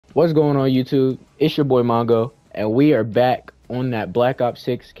What's going on YouTube? It's your boy Mongo, and we are back on that Black Ops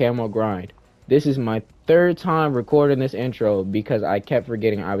 6 camo grind. This is my third time recording this intro because I kept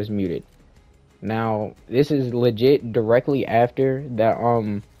forgetting I was muted. Now, this is legit directly after that,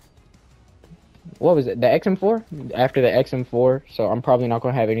 what was it? The XM4? After the XM4, so I'm probably not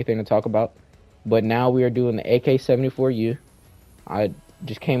going to have anything to talk about. But now we are doing the AK-74U. I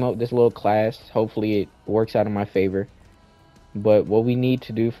just came up with this little class. Hopefully it works out in my favor. But what we need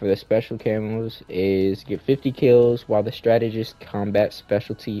to do for the special camos is get 50 kills while the strategist combat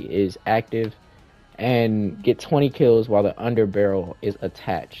specialty is active, and get 20 kills while the underbarrel is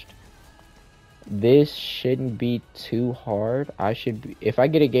attached. This shouldn't be too hard. If I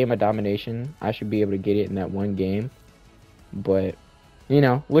get a game of domination, I should be able to get it in that one game. But you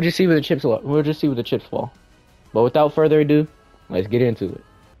know, we'll just see where the chips fall. But without further ado, let's get into it.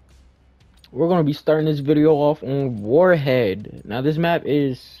 We're going to be starting this video off on Warhead. Now, this map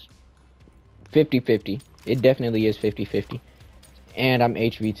is 50-50. It definitely is 50-50. And I'm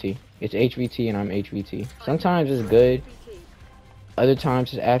HVT. It's HVT and I'm HVT. Sometimes it's good. Other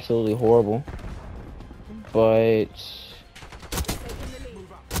times it's absolutely horrible. But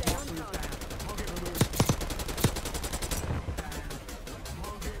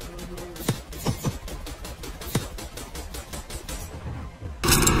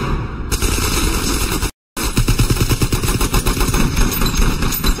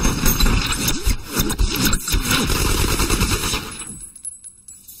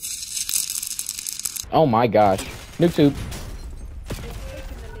oh my gosh. NoobTube.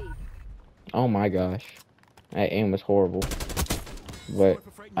 Oh my gosh. That aim was horrible. But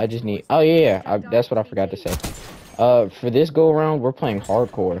I just need... Oh yeah, that's what I forgot to say. For this go around, we're playing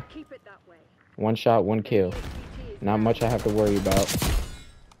hardcore. One shot, one kill. Not much I have to worry about.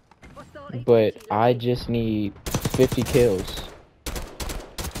 But I just need 50 kills.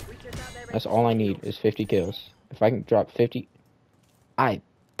 That's all I need is 50 kills. If I can drop 50... I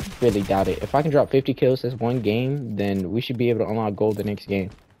really doubt it. If I can drop 50 kills this one game, then we should be able to unlock gold the next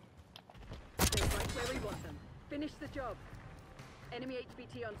game. Finish the job. Enemy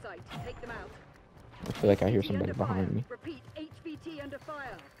HVT on site. Take them out. I feel like I hear somebody behind me. Repeat, HVT under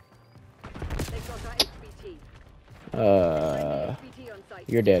fire. They got our HVT.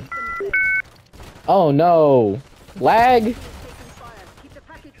 You're dead. Oh no! Lag!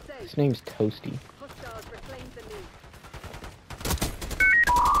 His name's Toasty.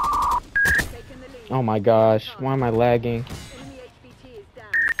 Oh my gosh, why am I lagging?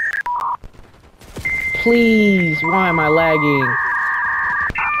 Please, why am I lagging?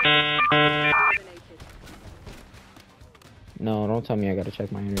 No, don't tell me I gotta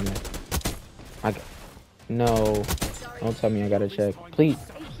check my internet. No, don't tell me I gotta check. Please,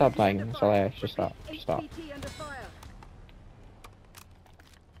 stop lagging. That's all I ask. Just stop. Just stop.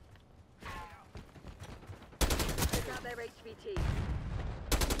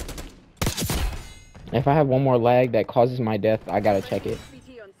 If I have one more lag that causes my death, I gotta check it.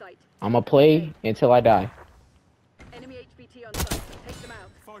 I'ma play until I die. Enemy HVT on site. Take them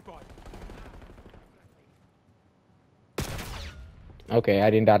out. Okay, I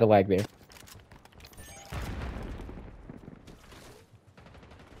didn't die to lag there.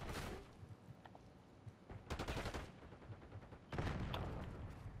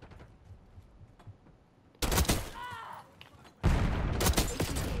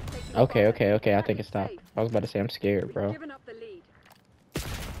 Okay, I think it stopped. I was about to say I'm scared, bro.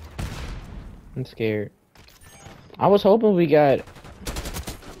 I'm scared. I was hoping we got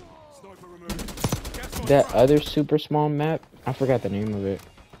that other super small map. I forgot the name of it.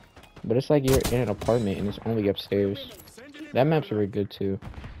 But it's like you're in an apartment and it's only upstairs. That map's really good too.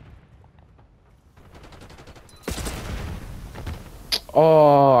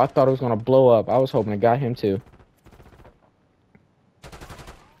 Oh, I thought it was gonna blow up. I was hoping it got him too.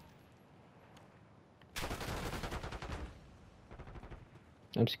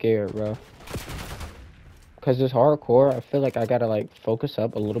 I'm scared, bro. Because this hardcore, I feel like I gotta, like, focus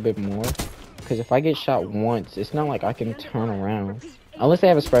up a little bit more. Because if I get shot once, it's not like I can turn around. Unless they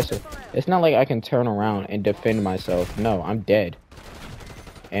have espresso. It's not like I can turn around and defend myself. No, I'm dead.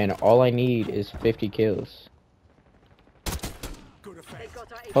 And all I need is 50 kills.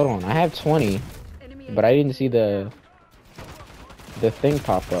 Hold on, I have 20. But I didn't see the thing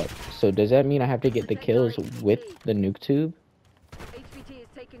pop up. So does that mean I have to get the kills with the nuke tube?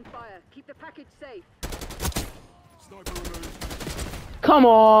 Keep the package safe. Come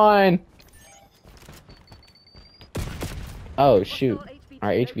on! Oh shoot.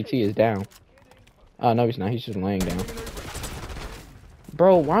 Our HVT is down. Oh no, he's not. He's just laying down.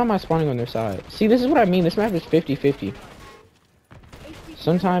 Bro, why am I spawning on their side? See, this is what I mean. This map is 50-50.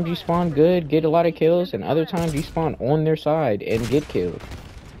 Sometimes you spawn good, get a lot of kills, and other times you spawn on their side and get killed.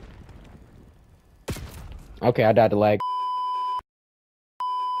 Okay, I died to lag.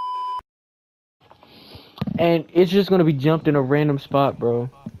 And it's just gonna be jumped in a random spot, bro.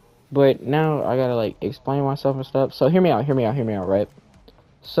 But now I gotta like explain myself and stuff. So hear me out, right?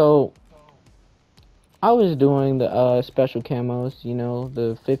 So I was doing the special camos, you know,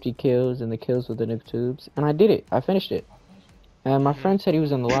 the 50 kills and the kills with the nuke tubes, and I did it. I finished it. And my friend said he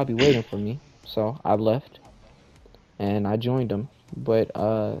was in the lobby waiting for me, so I left and I joined him. But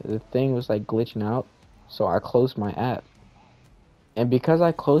the thing was like glitching out, so I closed my app. And because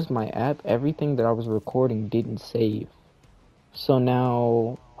I closed my app, everything that I was recording didn't save. So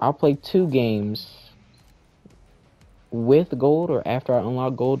now I'll play 2 games with gold or after I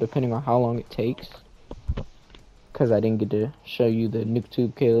unlock gold, depending on how long it takes. Because I didn't get to show you the nuke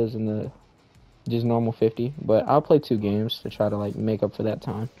tube kills and the just normal 50. But I'll play 2 games to try to like make up for that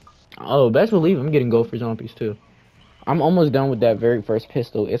time. Oh, best believe I'm getting gold for zombies too. I'm almost done with that very first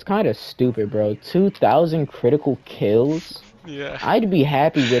pistol. It's kind of stupid, bro. 2,000 critical kills? Yeah. I'd be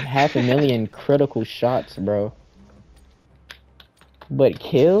happy with 500,000 critical shots, bro. But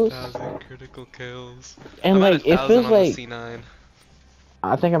kills? 1,000 critical kills. And I'm like, at 1,000 it feels on like... the C9.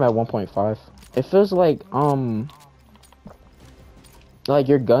 I think I'm at 1.5. It feels like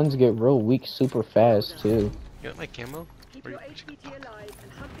your guns get real weak super fast, too. You want my camo? Keep your HVT alive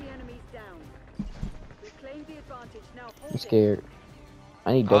and hunt the enemies down. We've claimed the advantage, now hold I'm it. scared.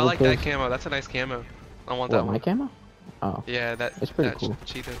 I need Oh, double I like kills. that camo. That's a nice camo. I want What, that my one. camo? Oh. Yeah, that. It's pretty that cool.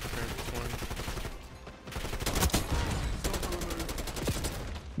 Cheetah one.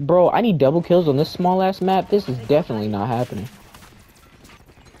 Bro, I need double kills on this small ass map. This is definitely not happening.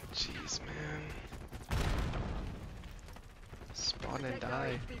 Jeez, man. Spawn and Protect our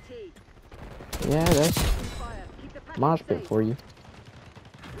die. HVT. Yeah, that's Fire. Keep the package mosh pit safe. for you.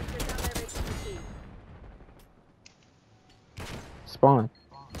 We took out their HVT. Spawn.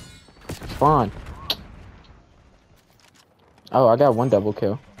 Spawn. Oh, I got 1 double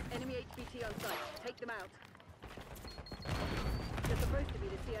kill. Enemy HVT on site. Take them out. They're supposed to be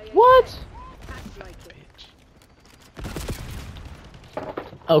the CIA. What? Act like it. Bitch.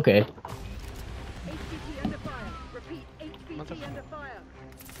 Okay. HVT under fire. Repeat. HVT Motherfucker. under fire.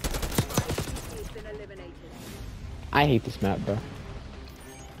 Our HVT has been eliminated. I hate this map, bro.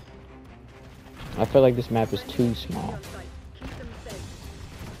 I feel like this map is too small. On site. Keep them safe.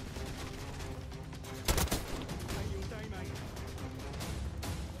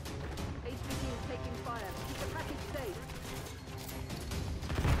 HVT is taking fire. Keep the package safe.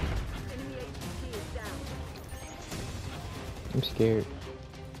 Enemy HVT is down. I'm scared.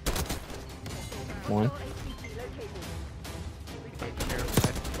 1. Hostile HVT located. We've taken the lead.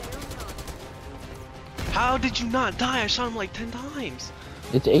 Stay on target. How did you not die? I shot him like 10 times.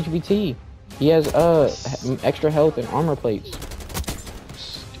 It's HVT. He has extra health and armor plates. Our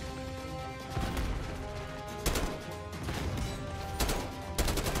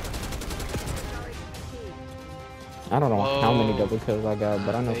HVT. I don't know how many Whoa. double kills I got,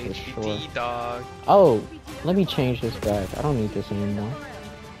 but I know for sure. HVT, dog. Oh, let me change this back. I don't need this anymore.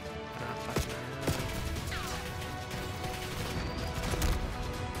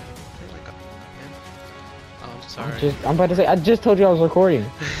 Oh, I'm sorry. I'm about to say, I just told you I was recording.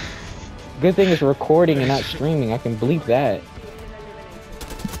 Good thing it's recording and not streaming. I can bleep that.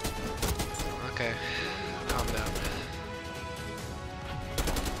 Okay, calm down.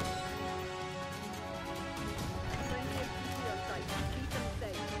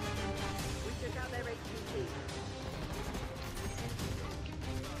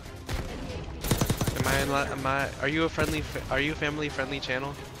 Are you a friendly? Are you a family friendly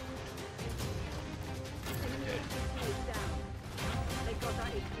channel?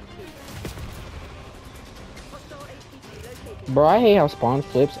 Bro, I hate how spawn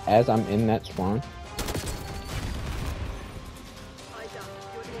flips as I'm in that spawn.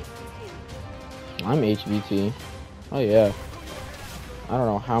 I'm HVT. Oh yeah. I don't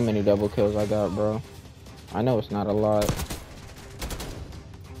know how many double kills I got, bro. I know it's not a lot.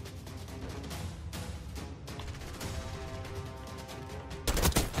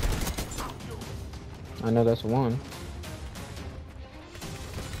 I know that's 1.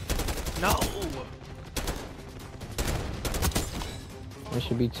 No. There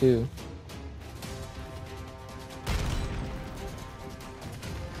should be 2.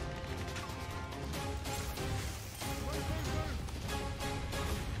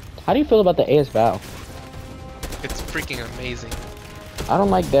 How do you feel about the AS Valve? It's freaking amazing. I don't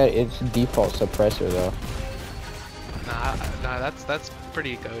like that it's default suppressor though. Nah, that's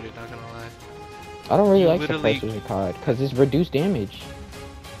pretty goated. Not gonna lie. I don't really You like literally- suppressors in COD because it's reduced damage.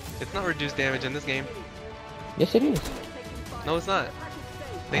 It's not reduced damage in this game. Yes, it is. No, it's not.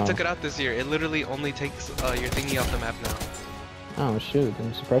 They Oh. took it out this year. It literally only takes your thingy off the map now. Oh shoot,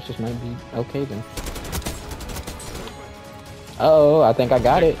 then suppressors might be okay then. Uh-oh, I think I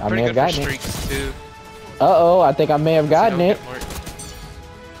got it. I may Pretty have good for gotten it. streaks too. Uh-oh, I think I may have So you gotten don't it. get more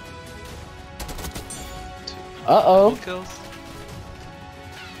Uh-oh. double kills.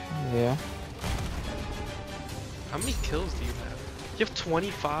 Yeah. How many kills do you have? You have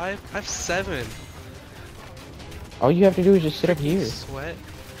 25? I have 7. All you have to do is just sit up here. Sweat.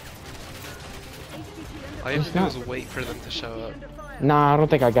 All you have It's to do not- is wait for them to show up. Nah, I don't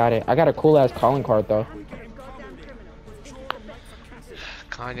think I got it. I got a cool-ass calling card, though.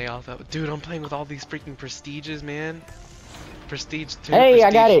 Kanye off that. Dude, I'm playing with all these freaking prestiges, man. Prestige 2. Hey,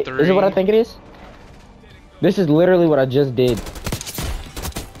 I got Prestige it. 3. Is it what I think it is? This is literally what I just did.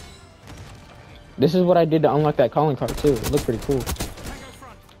 This is what I did to unlock that calling card, too. It looked pretty cool.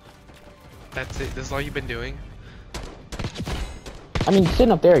 That's it. This is all you've been doing? I mean,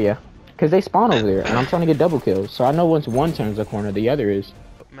 sitting up there, yeah. Because they spawn over there, and I'm trying to get double kills. So I know once one turns the corner, the other is.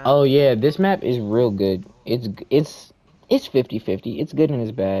 Oh, yeah, this map is real good. It's 50-50. It's good and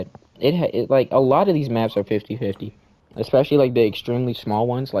it's bad. Like, a lot of these maps are 50-50. Especially, like, the extremely small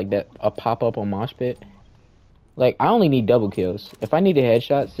ones, like that a pop-up on Mosh Pit. Like, I only need double kills. If I needed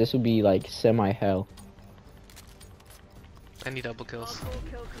headshots, this would be, like, semi-hell. I need double kills.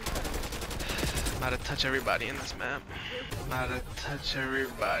 I'm about to touch everybody in this map. I'm about to touch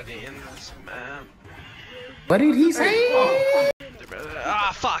everybody in this map. What did he say?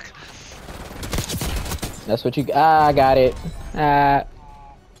 Ah, fuck! That's what you... Ah, I got it. Ah.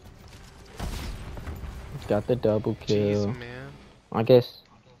 Got the double kill. Jeez, man. I guess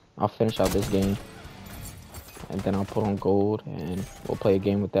I'll finish out this game. And then I'll put on gold and we'll play a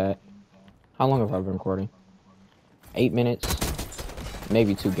game with that. How long have I been recording? 8 minutes.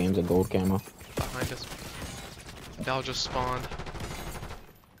 Maybe 2 games of gold camo. Behind us. They all just spawned.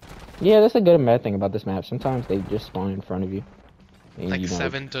 Yeah, that's a good and bad thing about this map. Sometimes they just spawn in front of you. And Like you know,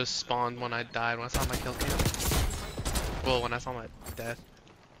 7 just spawned when I died, when I saw my kill cam. Well, when I saw my death.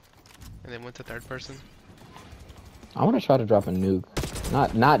 And then went to third person. I want to try to drop a nuke.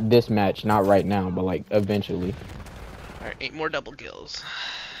 Not this match, not right now, but like eventually. Alright, 8 more double kills.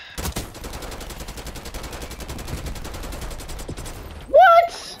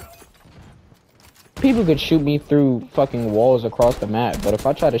 What? People could shoot me through fucking walls across the map, but if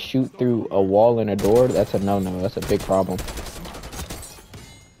I try to shoot through a wall and a door, that's a no-no. That's a big problem.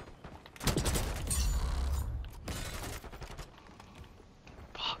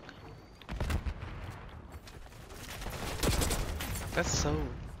 Fuck. That's so...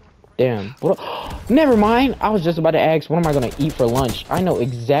 Damn. What? Never mind. I was just about to ask, what am I gonna eat for lunch? I know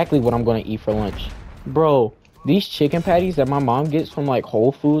exactly what I'm gonna eat for lunch. Bro, these chicken patties that my mom gets from like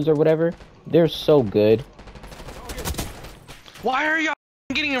Whole Foods or whatever, they're so good. Why are y'all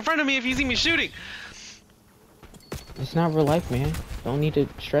getting in front of me if you see me shooting? It's not real life, man. Don't need to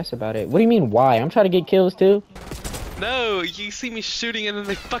stress about it. What do you mean, why? I'm trying to get kills too. No, you see me shooting and then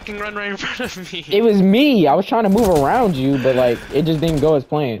they fucking run right in front of me. It was me. I was trying to move around you, but like, it just didn't go as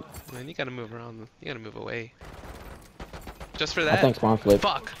planned. Man, you gotta move around. You gotta move away. Just for that? I think spawn flip.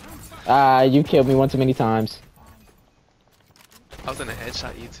 Fuck. Ah, you killed me one too many times. I was gonna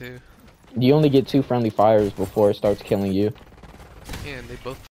headshot you too. You only get 2 friendly fires before it starts killing you. Yeah, and they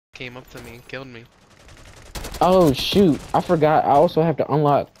both came up to me and killed me. Oh shoot, I forgot. I also have to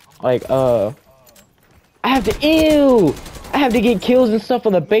unlock, like, I have to, ew! I have to get kills and stuff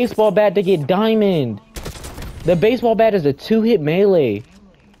on the baseball bat to get diamond. The baseball bat is a 2-hit melee.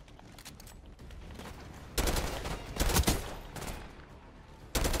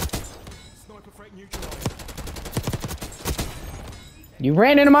 You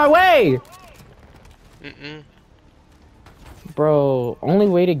ran into my way! Mm-mm. Bro, only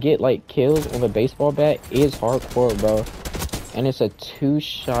way to get, like, kills on the baseball bat is hardcore, bro. And it's a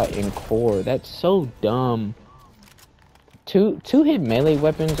 2-shot in core. That's so dumb. Two-hit melee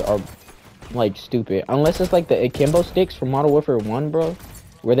weapons are, like, stupid. Unless it's like the akimbo sticks from Modern Warfare 1, bro.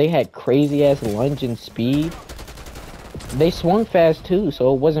 Where they had crazy-ass lunge and speed. They swung fast, too,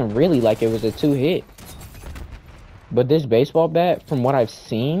 so it wasn't really like it was a 2-hit. But this baseball bat, from what I've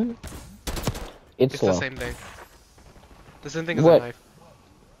seen, it's slow. The same thing. The same thing as What? a knife.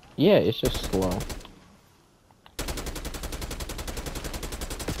 Yeah, it's just slow.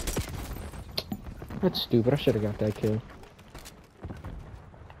 That's stupid. I should have got that kill.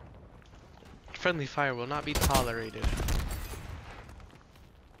 Friendly fire will not be tolerated.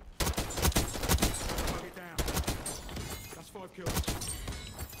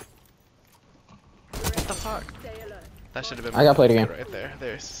 What the fuck? That should have been I gotta play the my game. right there.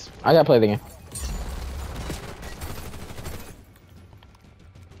 There's. I gotta play the game.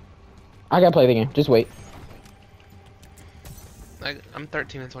 I gotta play the game. Just wait. I'm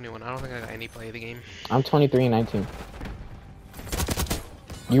 13 and 21. I don't think I got any play of the game. I'm 23 and 19.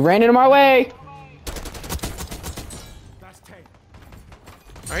 You ran into my way!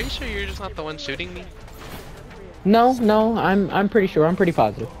 Are you sure you're just not the one shooting me? No, I'm pretty sure. I'm pretty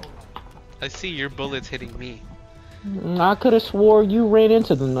positive. I see your bullets hitting me. I could have swore you ran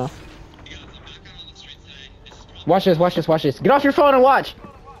into them though. Watch this, watch this, watch this. Get off your phone and watch!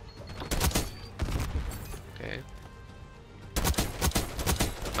 Okay.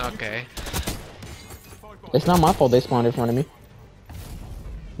 Okay. It's not my fault they spawned in front of me.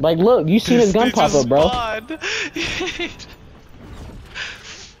 Like, look, you seen his gun They pop just up, bro. spawned.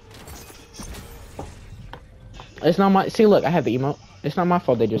 It's not my. See, look, I have the emote. It's not my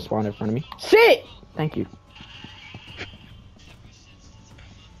fault they just spawned in front of me. Sit! Thank you.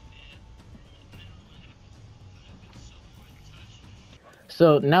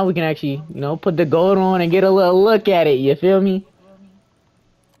 So now we can actually, you know, put the gold on and get a little look at it. You feel me?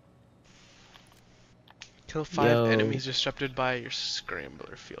 Kill 5 Yo. enemies disrupted by your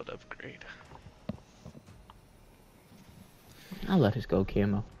scrambler field upgrade. I love his gold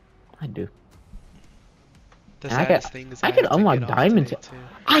camo. I do. The And saddest thing is I I can had to unlock get off diamond today, too.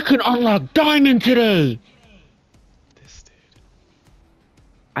 I can unlock diamond today. This dude.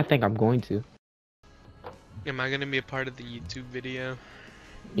 I think I'm going to. Am I gonna be a part of the YouTube video?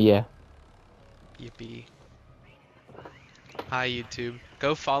 Yeah. Yippee. Hi YouTube.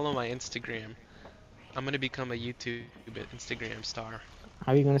 Go follow my Instagram. I'm gonna become a YouTube and Instagram star.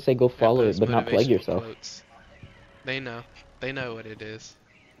 How are you gonna say go follow it but not plug Motivational yourself? quotes. They know. They know what it is.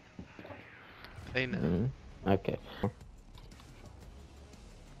 They know. Okay.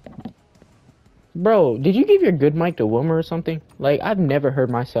 Bro, did you give your good mic to Wilmer or something? Like, I've never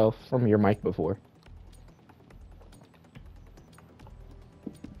heard myself from your mic before.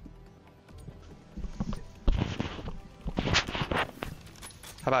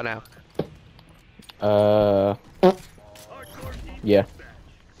 How about now? Yeah.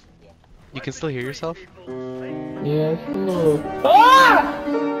 You can still hear yourself? Yeah. Ah!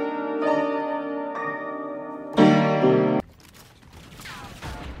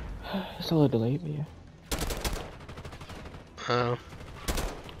 It's a little delayed, but yeah. Oh.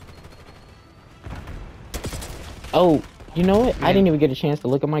 Oh, you know what? I Man. didn't even get a chance to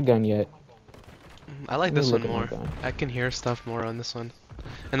look at my gun yet. I like Let me this look one at my more. gun. I can hear stuff more on this one.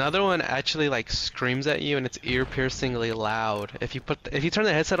 Another one actually like screams at you and it's ear-piercingly loud. If you turn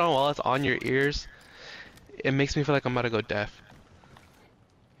the headset on while it's on your ears, it makes me feel like I'm about to go deaf.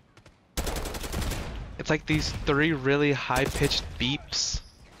 It's like these 3 really high-pitched beeps.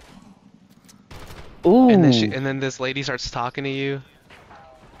 Ooh, And then this lady starts talking to you.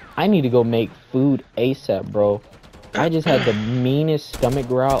 I need to go make food ASAP, bro. I just had the meanest stomach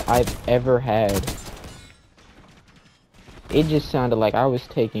growl I've ever had. It just sounded like I was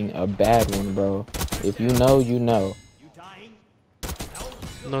taking a bad one, bro. If you know, you know.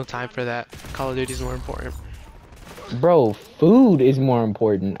 No time for that. Call of Duty's more important. Bro, food is more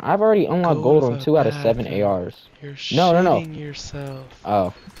important. I've already unlocked Go gold to on the 2 out of 7 bathroom. ARs. You're No. shitting yourself.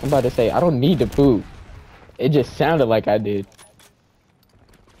 Oh, I'm about to say, I don't need the food. It just sounded like I did.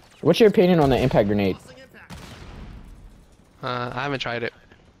 What's your opinion on the impact grenade? I haven't tried it.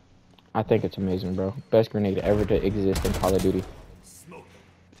 I think it's amazing, bro. Best grenade ever to exist in Call of Duty.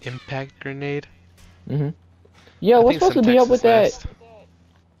 Impact grenade? Yo, I what's think supposed to be up Semtex with is that? last.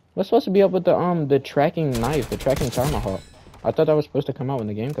 What's supposed to be up with the tracking knife, the tracking tomahawk? I thought that was supposed to come out when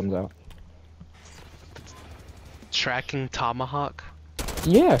the game comes out. Tracking tomahawk?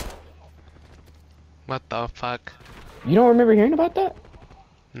 Yeah. What the fuck? You don't remember hearing about that?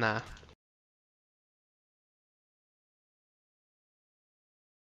 Nah.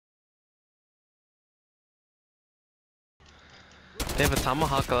 They have a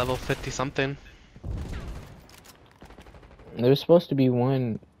tomahawk at level 50 something. There's supposed to be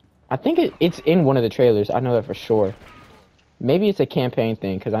one. I think it's in one of the trailers. I know that for sure. Maybe it's a campaign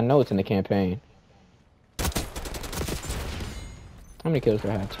thing, because I know it's in the campaign. How many kills do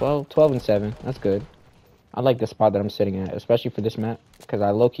I have? 12? 12 and 7. That's good. I like the spot that I'm sitting at, especially for this map, because I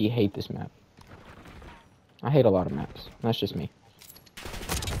low-key hate this map. I hate a lot of maps. That's just me.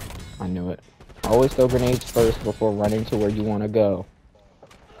 I knew it. Always throw grenades first before running to where you want to go.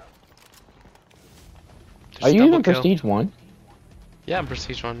 Just Are you double even kill. Prestige 1? Yeah, I'm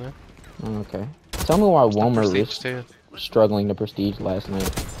Prestige 1 now. Oh, okay. Tell me why Wilmer Prestige was 2. struggling to Prestige last night.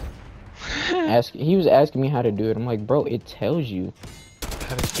 He was asking me how to do it. I'm like, bro, it tells you.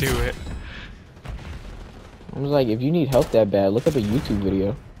 How to do it. I was like, if you need help that bad, look up a YouTube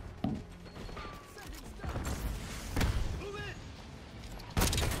video.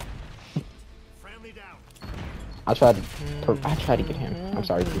 I tried to get him. I'm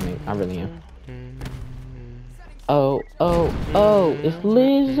sorry, teammate. I really am. Oh, it's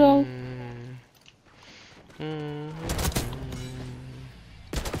Lizzo.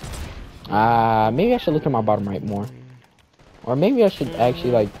 Maybe I should look at my bottom right more. Or maybe I should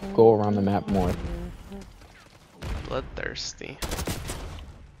actually, like, go around the map more. Bloodthirsty.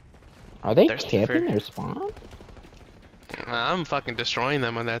 Are they Thirsty camping for- their spawn? I'm fucking destroying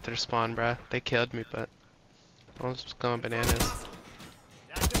them when they're at their spawn, bruh. They killed me, but I was just going bananas.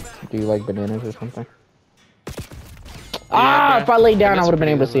 Do you like bananas or something? Yeah, If I laid down, I Bananas would have been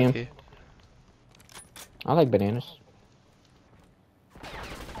are able to see pretty him. lucky. I like bananas.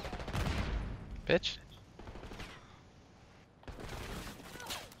 Bitch.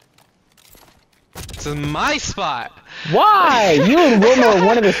 This is my spot! Why? You and Wilmer are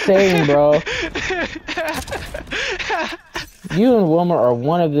one of the same, bro. You and Wilmer are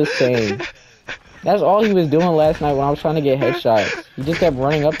one of the same. That's all he was doing last night when I was trying to get headshots. He just kept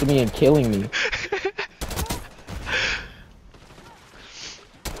running up to me and killing me.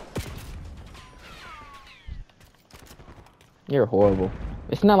 You're horrible.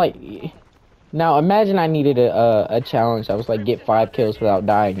 It's not like... Now, imagine I needed a challenge. I was like, get 5 kills without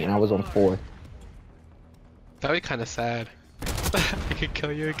dying, and I was on 4. That'd be kinda sad. I could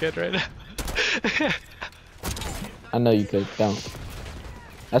kill you again right now. I know you could. Don't.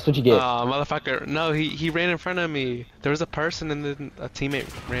 That's what you get. Aw, motherfucker. No, he ran in front of me. There was a person and then a teammate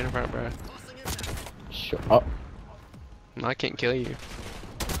ran in front, bro. Sure. Oh, I can't kill you.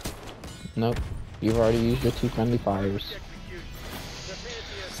 nope. You've already used your 2 friendly fires.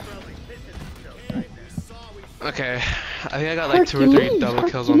 Okay, I think I got like 2 or 3 Hercules, double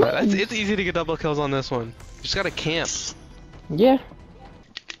kills on that. Hercules. It's easy to get double kills on this one. You just gotta camp. Yeah.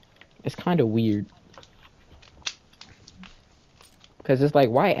 It's kind of weird. Because it's like,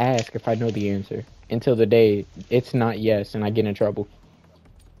 why ask if I know the answer? Until the day it's not yes and I get in trouble.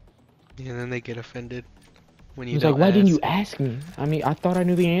 And then they get offended when you He's don't like, why didn't you ask. ask me? I mean, I thought I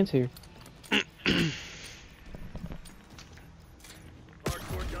knew the answer.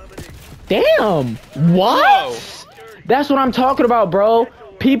 Damn! What? Whoa. That's what I'm talking about, bro.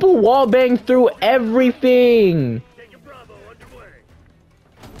 People wallbang through everything.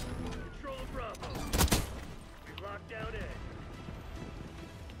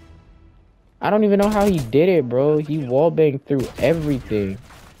 I don't even know how he did it, bro. He wallbanged through everything.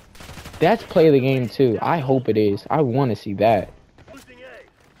 That's play the game too. I hope it is. I want to see that.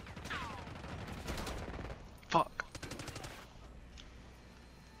 Fuck.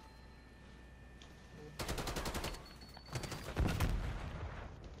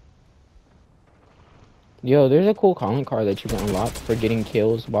 Yo, there's a cool calling card that you can unlock for getting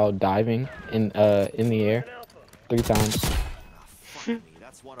kills while diving in the air 3 times.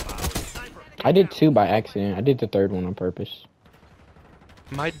 I did 2 by accident. I did the 3rd one on purpose.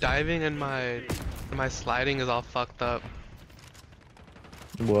 My diving and my sliding is all fucked up.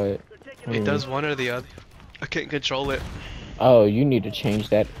 What? It does one or the other. I can't control it. Oh, you need to change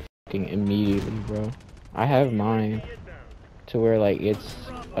that fucking immediately, bro. I have mine to where like it's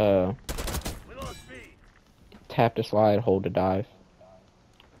tap to slide, hold to dive.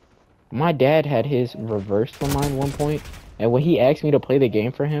 My dad had his reversed from mine one point, and when he asked me to play the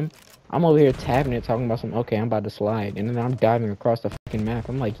game for him, I'm over here tapping it, talking about some, okay, I'm about to slide, and then I'm diving across the fucking map.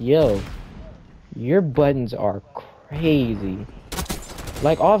 I'm like, yo, your buttons are crazy.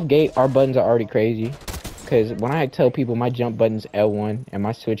 Like, off gate, our buttons are already crazy, because when I tell people my jump button's L1, and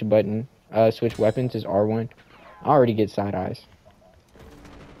my switch button, switch weapons is R1, I already get side eyes.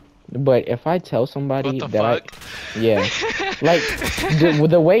 But if I tell somebody What the that fuck? yeah, like,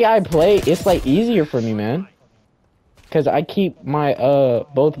 the way I play, it's, like, easier for me, man. Because I keep my,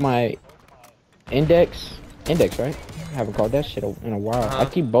 both my index, right? I haven't called that shit in a while. I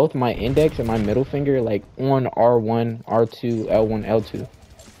keep both my index and my middle finger, like, on R1, R2, L1, L2.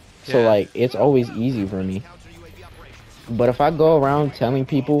 So, Yeah. like, it's always easy for me. But if I go around telling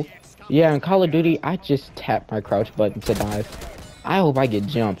people, yeah, in Call of Duty, I just tap my crouch button to dive. I hope I get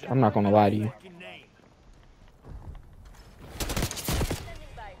jumped. I'm not gonna lie to you.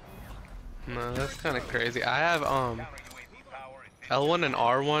 No, that's kind of crazy. I have L1 and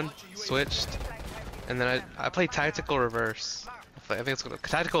R1 switched, and then I play tactical reverse. I think it's called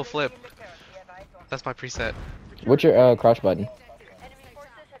tactical flip. That's my preset. What's your crouch button?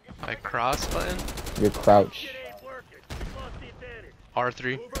 My cross button, Your crouch.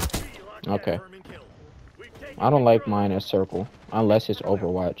 R3. Okay. I don't like mine as circle, unless it's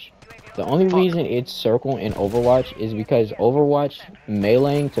Overwatch. The only Fuck. reason it's circle in Overwatch is because Overwatch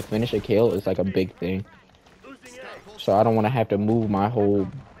meleeing to finish a kill is like a big thing. So I don't want to have to move my whole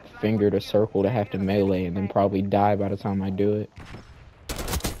finger to circle to have to melee and then probably die by the time I do it.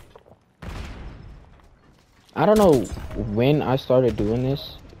 I don't know when I started doing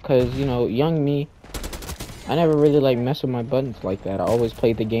this, cause you know, young me, I never really like mess with my buttons like that. I always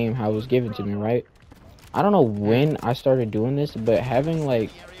played the game how it was given to me, right? I don't know when I started doing this, but having like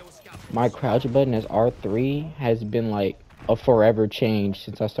my crouch button as R3 has been like a forever change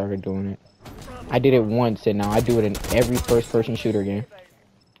since I started doing it. I did it once and now I do it in every first person shooter game.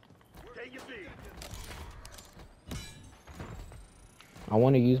 I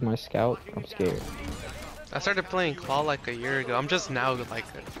want to use my scout. I'm scared. I started playing Claw like a year ago. I'm just now like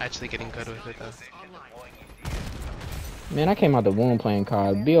actually getting good with it though. Man, I came out the womb playing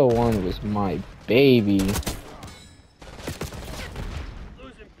COD. BO1 was my baby.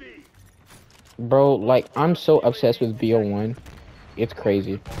 Bro, like, I'm so obsessed with BO1. It's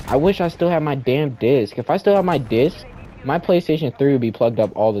crazy. I wish I still had my damn disc. If I still had my disc, my PlayStation 3 would be plugged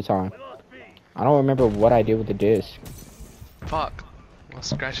up all the time. I don't remember what I did with the disc. Fuck. I was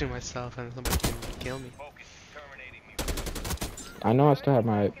scratching myself and somebody can kill me. I know I still have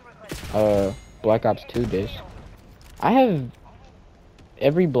my Black Ops 2 disc. I have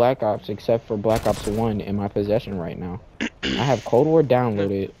every Black Ops except for Black Ops 1 in my possession right now. I have Cold War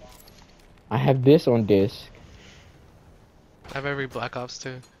downloaded. I have this on disc. I have every Black Ops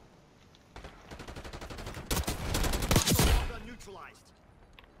too.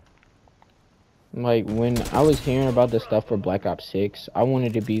 Like, when I was hearing about the stuff for Black Ops 6, I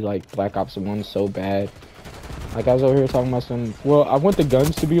wanted to be like Black Ops 1 so bad. Like, I was over here talking about well, I want the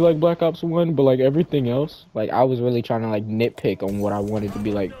guns to be like Black Ops 1, but like everything else, like, I was really trying to like nitpick on what I wanted to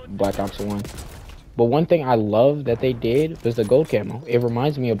be like Black Ops 1. But one thing I love that they did was the gold camo. It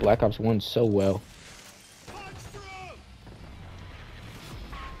reminds me of Black Ops 1 so well.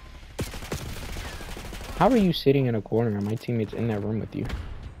 How are you sitting in a corner and my teammate's in that room with you?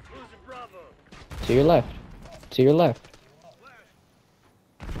 To your left. To your left.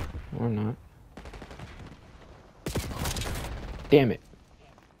 Or not. Damn it.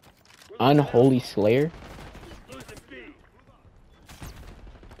 Unholy Slayer?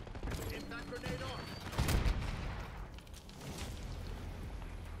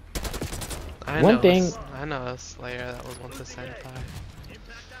 I know a Slayer that was once a senpai.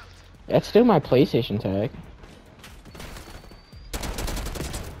 That's still my PlayStation tag.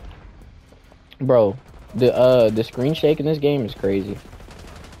 Bro, the screen shake in this game is crazy.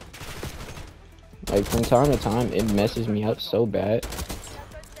 Like, from time to time, it messes me up so bad.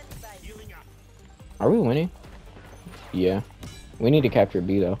 Are we winning? Yeah. We need to capture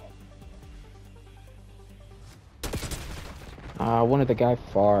B, though. I wanted the guy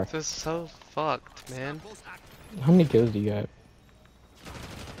far. This is so fucked, man. How many kills do you have?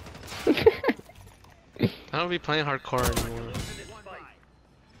 I don't be playing hardcore anymore.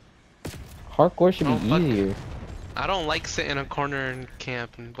 Hardcore should be easier. I don't like sitting in a corner and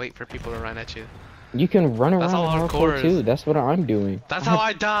camp and wait for people to run at you. You can run around hardcore hardcore too. That's what I'm doing. That's how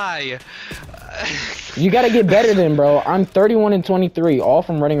I die. You gotta get better then, bro. I'm 31 and 23, all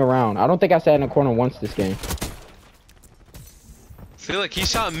from running around. I don't think I sat in a corner once this game. See, look, he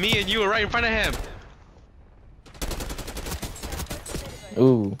shot me and you were right in front of him.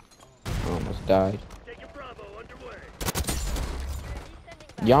 Ooh, I almost died.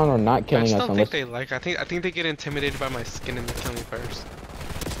 Y'all are not killing us I unless... think they like. I think they get intimidated by my skin and they kill me first.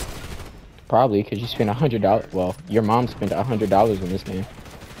 Probably because you spent $100. Well, your mom spent $100 in this game.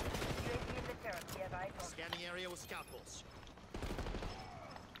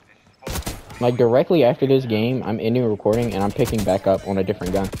 Like, directly after this game, I'm ending recording and I'm picking back up on a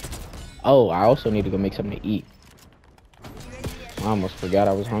different gun. Oh, I also need to go make something to eat. I almost forgot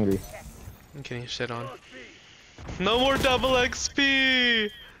I was hungry. I'm getting shit on. No more double XP!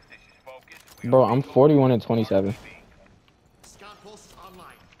 Bro, I'm 41 and 27.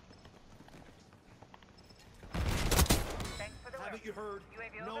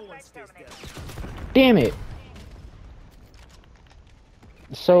 Damn it!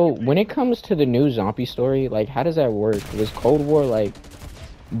 So, when it comes to the new zombie story, like, how does that work? Was Cold War, like,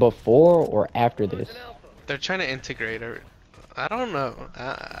 before or after this? They're trying to integrate it. I don't know.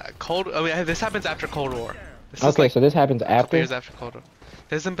 This happens after Cold War. This okay, so this happens a couple after? years after Cold War.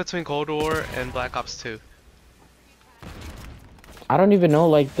 This is in between Cold War and Black Ops 2. I don't even know,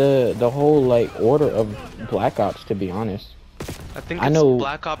 like, the whole, like, order of Black Ops, to be honest. I think it's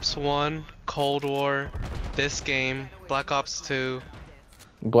Black Ops 1, Cold War, this game, Black Ops 2.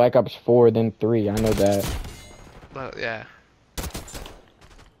 Black Ops 4, then 3, I know that. But yeah.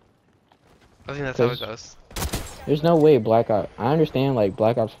 I think that's how it 'Cause goes. there's no way Black Ops. I understand like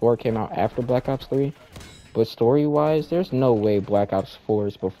Black Ops 4 came out after Black Ops 3, but story-wise, there's no way Black Ops 4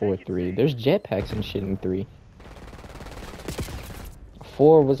 is before 3. There's jetpacks and shit in 3.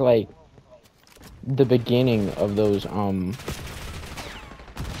 4 was like the beginning of those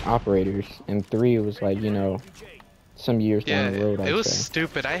operators, and 3 was like, you know, some years Yeah, down the road, it I'd was say.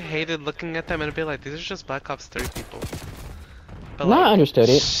 stupid. I hated looking at them and be like, these are just Black Ops 3 people. But No, like, I understood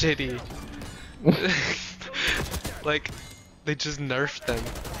it. shitty. Like, they just nerfed them.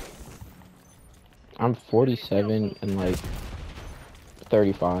 I'm 47 and like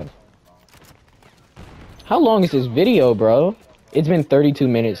 35. How long is this video, bro? It's been 32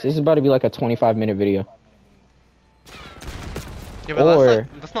 minutes. This is about to be like a 25-minute video. Yeah, but Or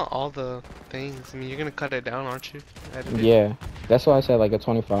that's not all the things. I mean, you're gonna cut it down, aren't you? Edit it. yeah, that's why I said like a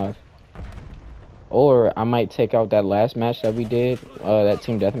 25. Or I might take out that last match that we did, that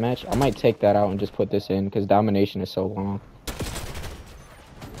team deathmatch. I might take that out and just put this in because domination is so long.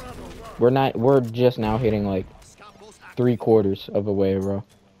 We're just now hitting like 3/4 of a way, bro.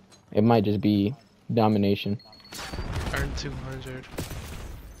 It might just be domination. Earn 200.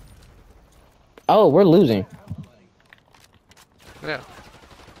 Oh, we're losing. Yeah.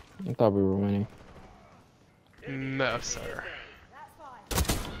 I thought we were winning. No, sir.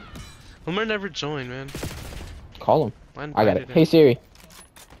 Wilmer never joined, man. Call him. I got invited it. him. Hey Siri.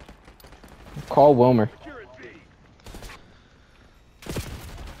 Call Wilmer.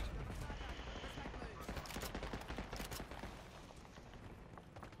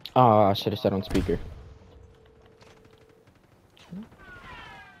 Oh, I should have said on speaker.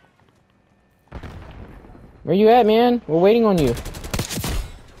 Where you at, man? We're waiting on you.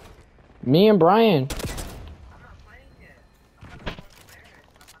 Me and Brian.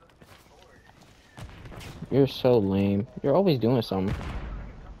 You're so lame. You're always doing something.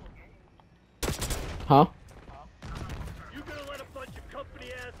 Huh?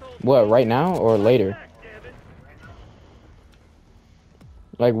 What, right now or later?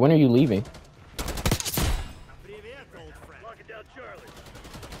 Like, when are you leaving?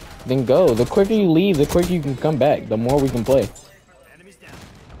 Then go. The quicker you leave, the quicker you can come back. The more we can play.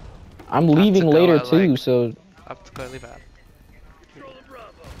 I'm leaving go later at, too, like- so Up to clearly bad.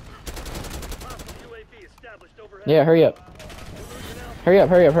 yeah, hurry up. Hurry up,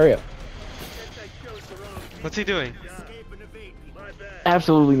 hurry up, hurry up. What's he doing?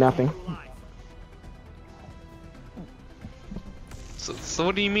 Absolutely nothing. So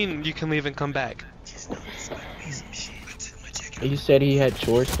what do you mean you can leave and come back? He said he had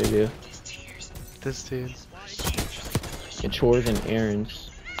chores to do. This dude. Chores and errands.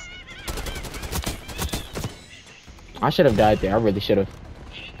 I should have died there. I really should have.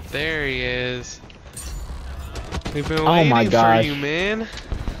 There he is. We've been Oh waiting my for gosh. you, man.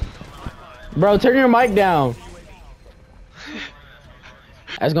 Bro, turn your mic down.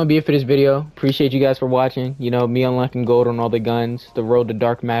 That's gonna be it for this video. Appreciate you guys for watching. You know, me unlocking gold on all the guns, the road to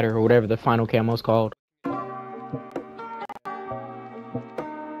dark matter, or whatever the final camo's called.